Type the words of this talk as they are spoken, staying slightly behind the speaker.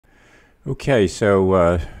Okay,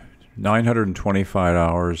 so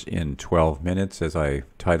 $925 in 12 minutes, as I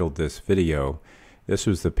titled this video. This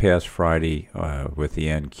was the past Friday with the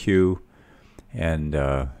NQ, and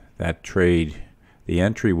that trade, the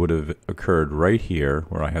entry would have occurred right here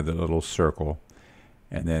where I have the little circle,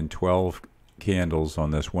 and then 12 candles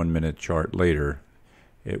on this 1 minute chart later,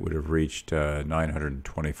 it would have reached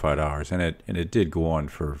 $925, and it did go on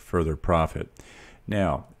for further profit.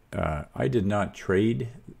 Now, I did not trade.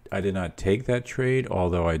 I did not take that trade,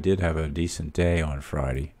 although I did have a decent day on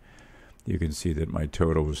Friday. You can see that my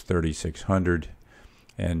total was 3,600.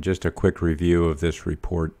 And just a quick review of this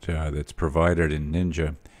report that's provided in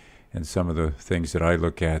Ninja, and some of the things that I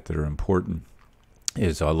look at that are important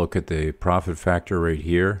is I'll look at the profit factor right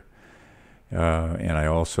here, and I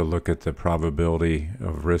also look at the probability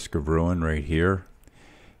of risk of ruin right here,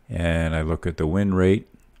 and I look at the win rate,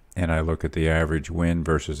 and I look at the average win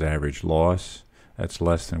versus average loss. That's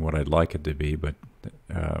less than what I'd like it to be, but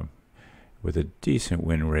with a decent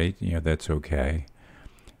win rate, that's okay.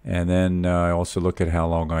 And then I also look at how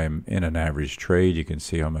long I'm in an average trade. You can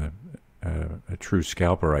see I'm a true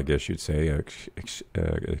scalper, I guess you'd say,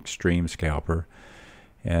 extreme scalper.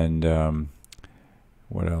 And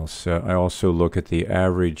what else? I also look at the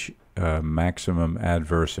average maximum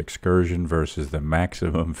adverse excursion versus the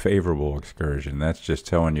maximum favorable excursion. That's just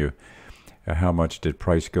telling you how much did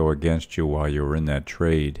price go against you while you were in that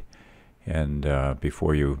trade and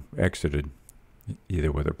before you exited,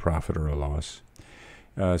 either with a profit or a loss.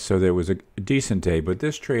 So there was a decent day, but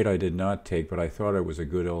this trade I did not take, but I thought it was a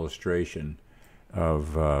good illustration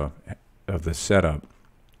of the setup.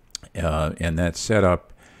 And that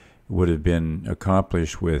setup would have been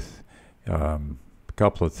accomplished with a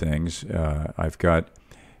couple of things. I've got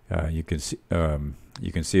you can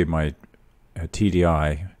see my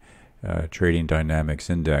TDI Trading Dynamics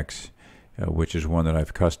Index, which is one that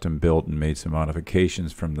I've custom built and made some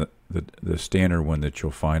modifications from the standard one that you'll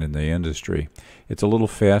find in the industry. It's a little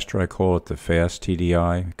faster. I call it the fast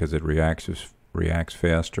TDI because it reacts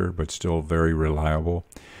faster, but still very reliable.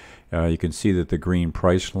 You can see that the green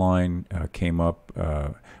price line came up,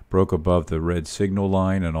 broke above the red signal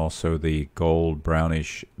line, and also the gold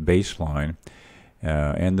brownish baseline.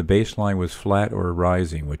 And the baseline was flat or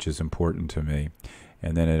rising, which is important to me.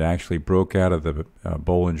 And then it actually broke out of the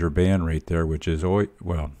Bollinger Band right there, which is always,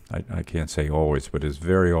 well, I can't say always, but is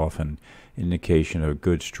very often indication of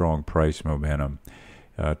good, strong price momentum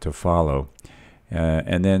to follow.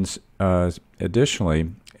 And then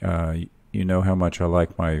additionally, you know how much I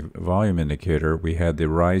like my volume indicator. We had the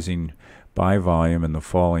rising buy volume and the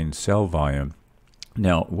falling sell volume.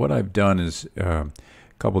 Now, what I've done is a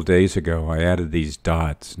couple days ago, I added these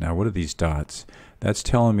dots. Now, what are these dots? That's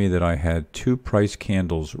telling me that I had two price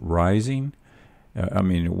candles rising.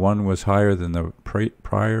 One was higher than the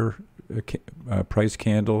prior price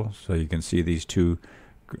candle, so you can see these two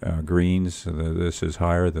greens. So this is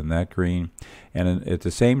higher than that green. And at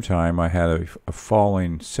the same time, I had a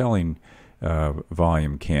falling selling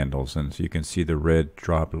volume candles, and so you can see the red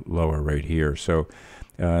drop lower right here. So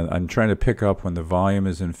I'm trying to pick up when the volume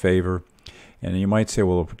is in favor. And you might say,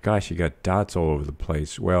 well, gosh, you got dots all over the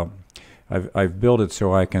place. Well, I've built it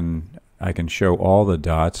so I can show all the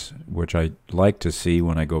dots, which I like to see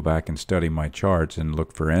when I go back and study my charts and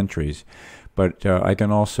look for entries. But I can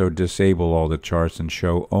also disable all the charts and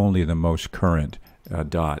show only the most current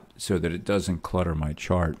dot so that it doesn't clutter my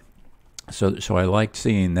chart. So I like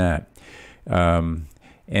seeing that. And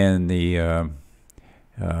the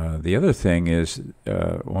other thing is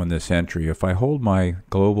on this entry, if I hold my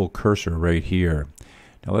global cursor right here,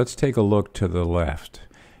 now let's take a look to the left.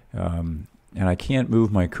 And I can't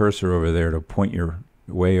move my cursor over there to point your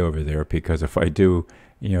way over there, because if I do,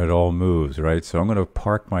 it all moves, right? So I'm going to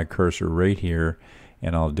park my cursor right here,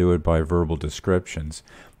 and I'll do it by verbal descriptions.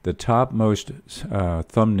 The topmost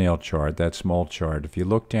thumbnail chart, that small chart, if you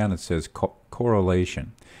look down, it says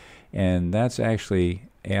correlation. And that's actually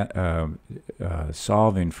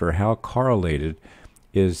solving for how correlated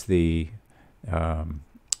is the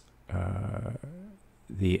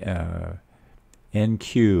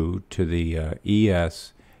NQ to the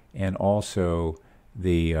ES, and also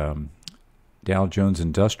the Dow Jones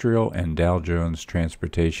Industrial and Dow Jones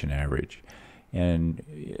Transportation Average. And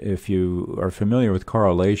if you are familiar with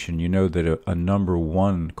correlation, you know that a number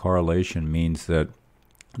one correlation means that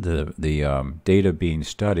the data being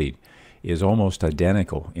studied is almost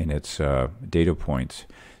identical in its data points.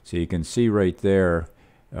 So you can see right there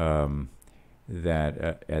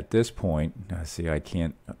that at this point, see, I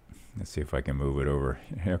can't. Let's see if I can move it over.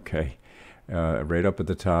 Okay, right up at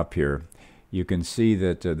the top here, you can see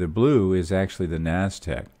that the blue is actually the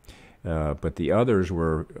NASDAQ. but the others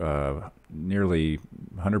were nearly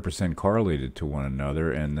 100% correlated to one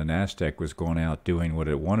another, and the Nasdaq was going out doing what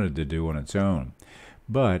it wanted to do on its own.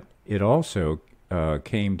 But it also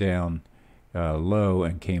came down low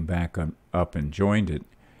and came back up and joined it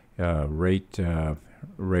right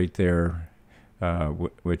there,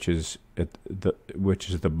 which is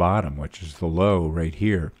the bottom, which is the low right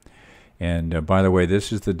here. And by the way,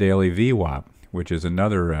 this is the daily VWAP, which is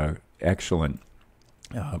another excellent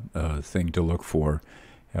thing to look for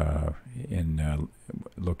in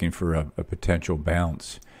looking for a potential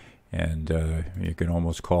bounce. And you can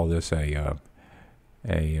almost call this a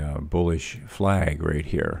bullish flag right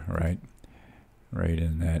here, right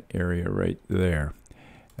in that area right there.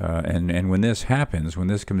 And when this happens, when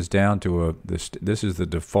this comes down to this is the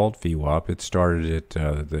default VWAP. It started at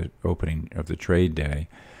the opening of the trade day.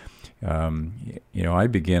 I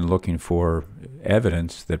begin looking for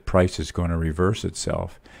evidence that price is going to reverse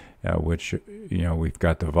itself, which, we've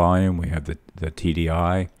got the volume, we have the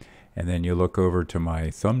TDI, and then you look over to my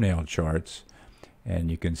thumbnail charts, and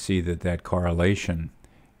you can see that correlation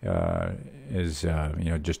is,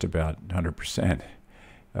 just about 100%.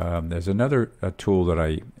 There's another tool that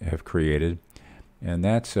I have created, and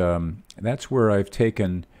that's where I've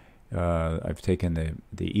taken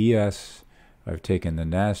the ES, I've taken the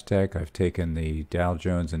Nasdaq, I've taken the Dow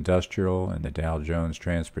Jones Industrial and the Dow Jones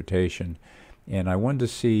Transportation, and I wanted to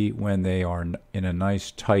see when they are in a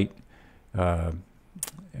nice tight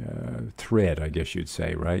thread, I guess you'd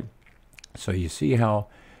say, right? So you see how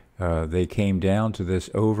they came down to this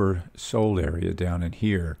oversold area down in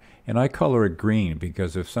here, and I color it green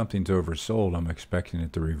because if something's oversold, I'm expecting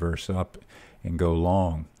it to reverse up and go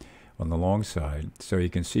long on the long side. So you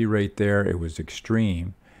can see right there it was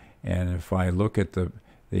extreme, and if I look at the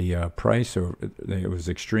price, it was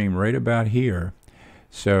extreme right about here.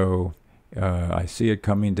 So I see it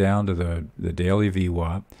coming down to the daily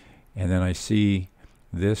VWAP, and then I see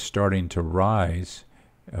this starting to rise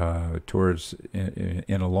towards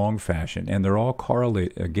in a long fashion, and they're all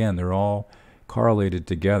correlated. Again, they're all correlated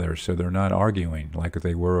together, so they're not arguing like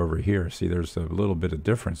they were over here. See, there's a little bit of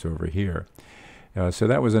difference over here. So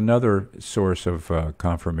that was another source of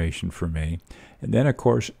confirmation for me. And then, of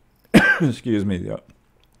course, excuse me,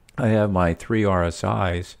 I have my 3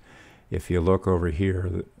 RSIs. If you look over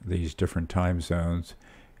here, these different time zones,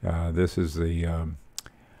 this is the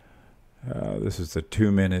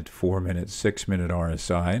 2-minute, 4-minute, 6-minute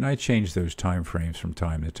RSI, and I change those time frames from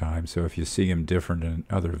time to time. So if you see them different in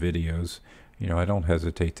other videos, I don't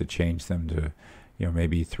hesitate to change them to,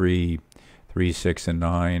 maybe 3, 6, and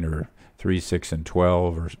 9, or 3, 6, and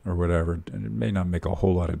 12, or whatever. And it may not make a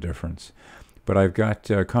whole lot of difference. But I've got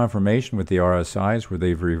confirmation with the RSIs where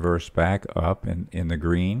they've reversed back up in the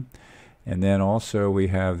green. And then also we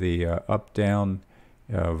have the up-down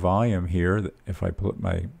volume here. If I put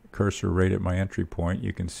my cursor right at my entry point,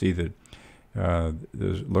 you can see that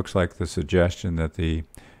this looks like the suggestion that the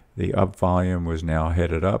up volume was now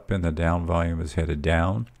headed up and the down volume is headed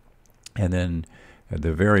down. And then at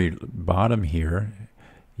the very bottom here,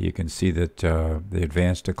 you can see that the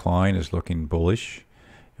advanced decline is looking bullish,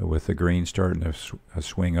 with the green starting to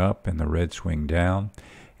swing up and the red swing down.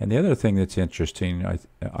 And the other thing that's interesting,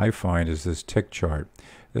 I find, is this tick chart.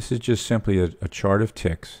 This is just simply a chart of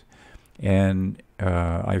ticks. And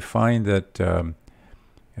I find that,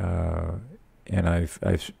 and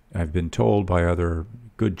I've been told by other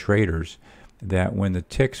good traders that when the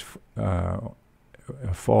ticks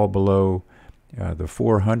fall below the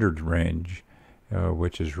 400 range,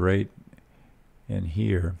 which is right in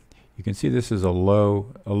here, you can see this is a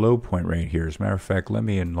low point right here. As a matter of fact, let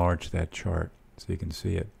me enlarge that chart so you can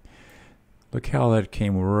see it. Look how that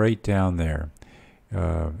came right down there.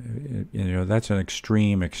 That's an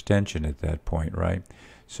extreme extension at that point, right?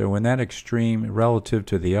 So when that extreme, relative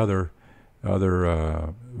to the other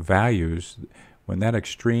values, when that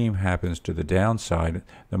extreme happens to the downside,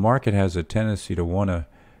 the market has a tendency to want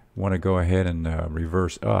to go ahead and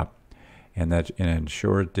reverse up, and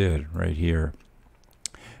sure it did right here.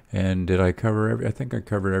 And did I cover I think I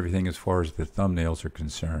covered everything as far as the thumbnails are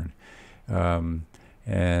concerned.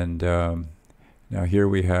 Now here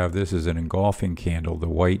we have, this is an engulfing candle, the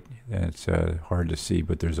white, and it's hard to see,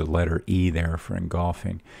 but there's a letter E there for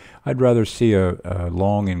engulfing. I'd rather see a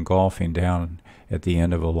long engulfing down at the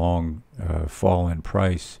end of a long fall in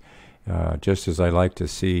price, just as I like to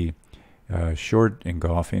see short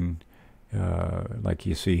engulfing, like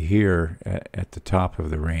you see here at the top of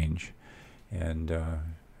the range. And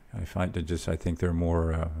I find I think they're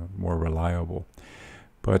more reliable.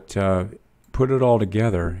 But put it all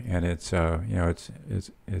together, and it's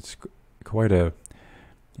it's quite a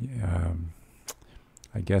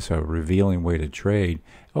I guess, a revealing way to trade.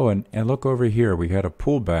 Oh, and look over here. We had a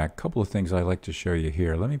pullback. Couple of things I like to show you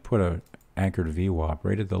here. Let me put a anchored VWAP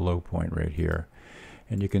right at the low point right here.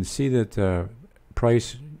 And you can see that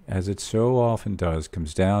price, as it so often does,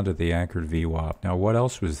 comes down to the anchored VWAP. Now, what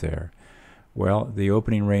else was there? Well, the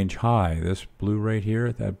opening range high, this blue right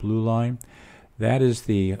here, that blue line,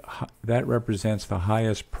 that represents the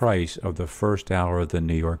highest price of the first hour of the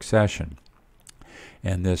New York session.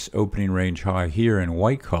 And this opening range high here in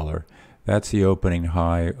white color, that's the opening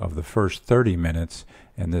high of the first 30 minutes,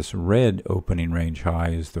 and this red opening range high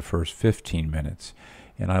is the first 15 minutes.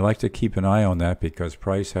 And I like to keep an eye on that because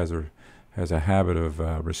price has a habit of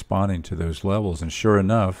responding to those levels. And sure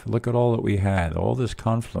enough, look at all that we had, all this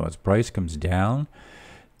confluence. Price comes down,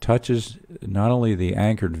 touches not only the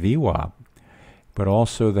anchored VWAP, but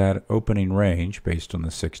also that opening range based on the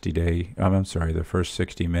the first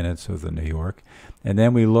 60 minutes of the New York. And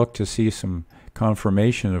then we look to see some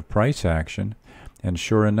confirmation of price action. And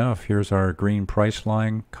sure enough, here's our green price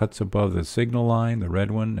line, cuts above the signal line, the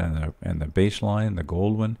red one, and the base line, the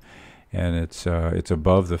gold one. And it's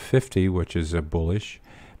above the 50, which is a bullish.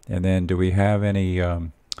 And then do we have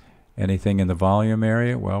anything in the volume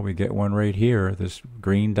area? Well, we get one right here. This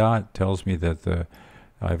green dot tells me that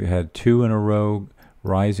I've had 2 in a row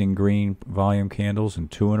rising green volume candles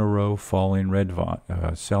and 2 in a row falling red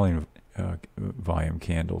selling volume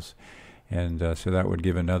candles, and so that would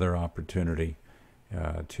give another opportunity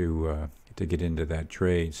to get into that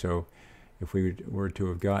trade. So if we were to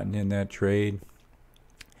have gotten in that trade,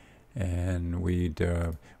 and we'd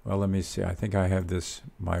well, let me see. I think I have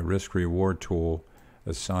my risk reward tool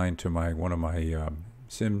assigned to one of my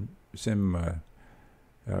sim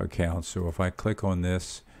accounts. So if I click on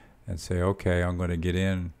this and say, okay, I'm going to get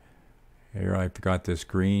in here, I've got this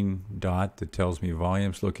green dot that tells me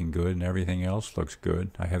volume's looking good and everything else looks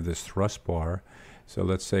good. I have this thrust bar. So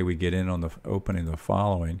let's say we get in on the opening the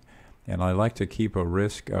following, and I like to keep a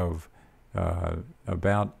risk of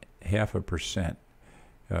about 0.5%.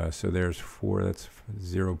 So that's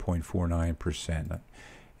 0.49%.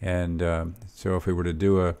 And so if we were to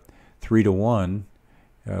do a 3-to-1,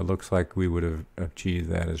 looks like we would have achieved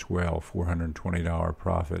that as well, $420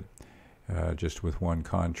 profit just with one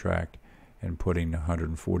contract, and putting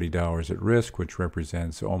 $140 at risk, which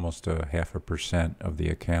represents almost 0.5% of the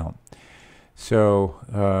account. So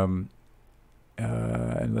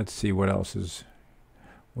and let's see what else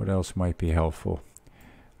might be helpful.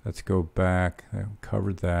 Let's go back. I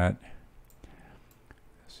covered that.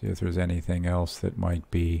 See if there's anything else that might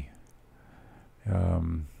be.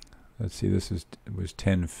 Let's see. It was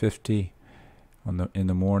 10:50 in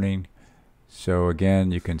the morning. So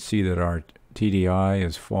again, you can see that our TDI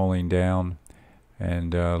is falling down,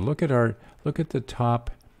 and look at the top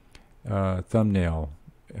thumbnail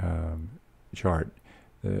chart.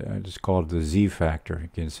 I just call it the Z factor. You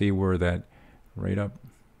can see where that right up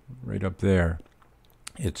there.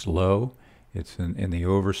 It's low. It's in the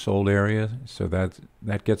oversold area. So that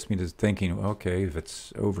gets me to thinking, okay, if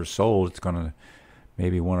it's oversold, it's going to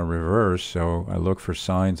maybe want to reverse. So I look for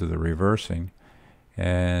signs of the reversing,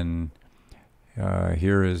 and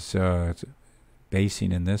here is it's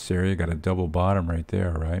basing in this area. Got a double bottom right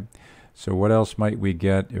there, right? So what else might we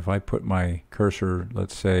get if I put my cursor,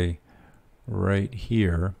 let's say, right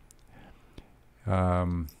here?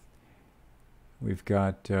 We've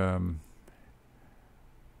got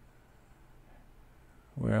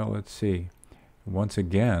well, let's see. Once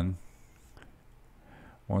again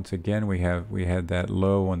we had that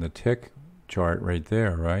low on the tick chart right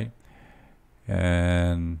there, right?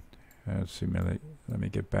 And let's see. Let me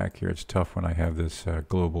get back here. It's tough when I have this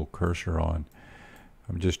global cursor on.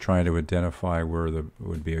 I'm just trying to identify where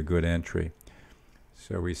would be a good entry.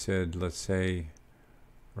 So we said, let's say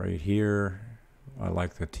right here, I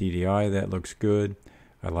like the TDI. That looks good.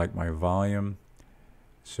 I like my volume.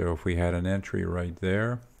 So if we had an entry right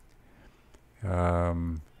there,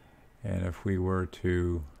 and if we were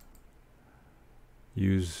to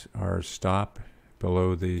use our stop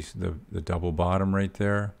below the double bottom right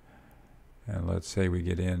there, and let's say we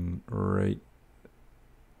get in right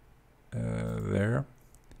there,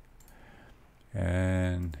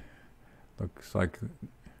 and looks like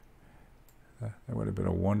that would have been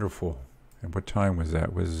a wonderful. And what time was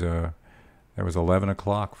that? That was 11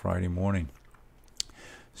 o'clock Friday morning.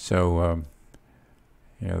 So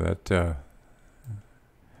that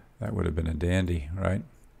would have been a dandy, right?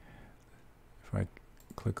 If I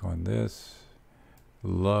click on this,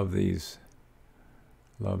 love these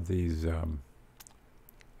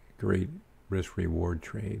great risk reward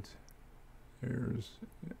trades. There's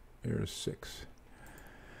 6.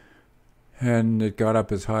 And it got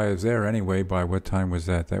up as high as there anyway. By what time was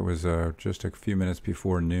that? That was just a few minutes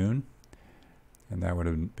before noon. And that would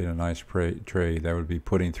have been a nice trade. That would be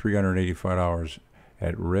putting $385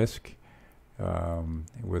 at risk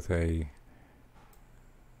with a,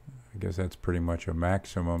 I guess that's pretty much a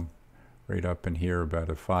maximum right up in here, about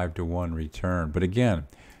a 5-to-1 return. But again,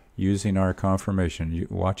 using our confirmation,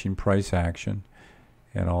 watching price action,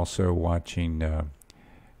 and also watching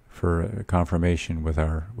for confirmation with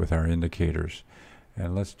our indicators.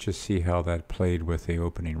 And let's just see how that played with the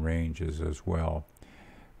opening ranges as well.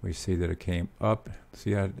 We see that it came up.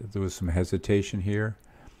 See how there was some hesitation here.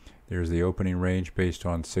 There's the opening range based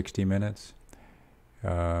on 60 minutes.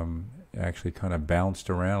 Actually kind of bounced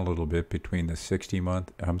around a little bit between the 60 and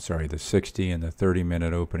the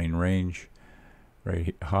 30-minute opening range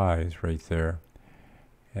highs right there.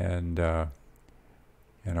 And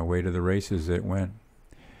away to the races it went.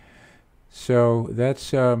 So that's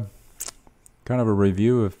kind of a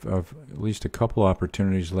review of at least a couple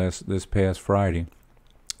opportunities this past Friday.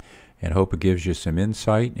 And hope it gives you some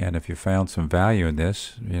insight. And if you found some value in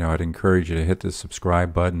this, I'd encourage you to hit the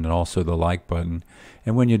subscribe button and also the like button.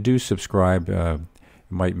 And when you do subscribe, it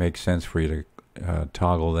might make sense for you to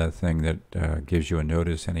toggle that thing that gives you a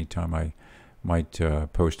notice anytime I might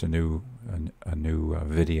post a new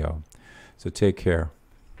video. So take care.